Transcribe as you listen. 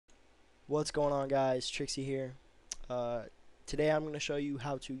What's going on, guys? Trixie here. Today I'm going to show you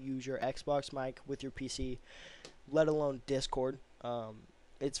how to use your Xbox mic with your PC, let alone Discord.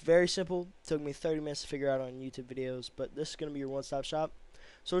 It's very simple. It took me 30 minutes to figure out on YouTube videos, but this is going to be your one-stop shop.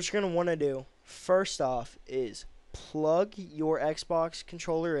 So what you're going to want to do, first off, is plug your Xbox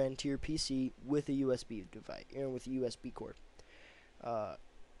controller into your PC with a USB device, with a USB cord.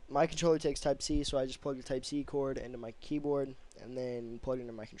 My controller takes Type-C, so I just plug the Type-C cord into my keyboard and then plug it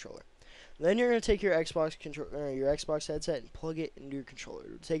into my controller. Then you're going to take your your Xbox headset and plug it into your controller.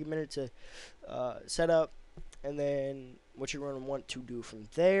 It'll take a minute to set up, and then what you're going to want to do from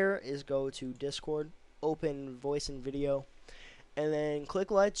there is go to Discord, open voice and video, and then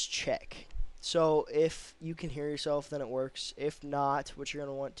click Let's Check. So if you can hear yourself, then it works. If not, what you're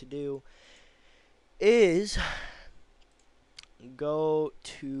going to want to do is go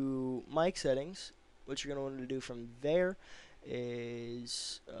to mic settings. What you're going to want to do from there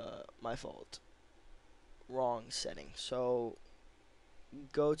is my fault, wrong setting. So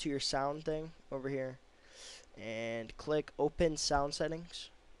go to your sound thing over here and click open sound settings.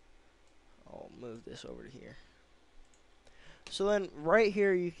 I'll move this over to here. So then right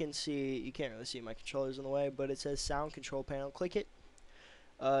here you can see, you can't really see my controllers in the way, but it says sound control panel. Click it.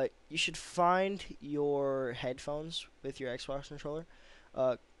 You should find your headphones with your Xbox controller.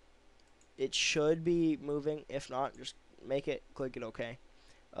 It should be moving. If not, just make it, click it OK.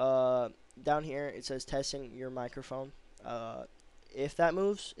 Down here it says testing your microphone. If that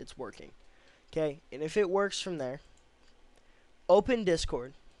moves, it's working. Okay, and if it works from there, open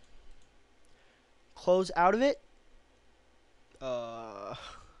Discord, close out of it. Hold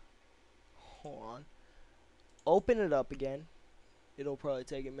on. Open it up again. It'll probably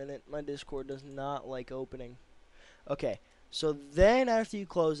take a minute. My Discord does not like opening. Okay, so then after you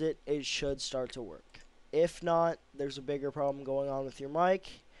close it, it should start to work. If not, there's a bigger problem going on with your mic.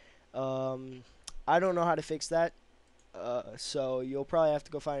 I don't know how to fix that. So you'll probably have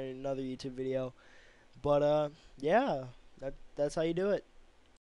to go find another YouTube video. But yeah, that's how you do it.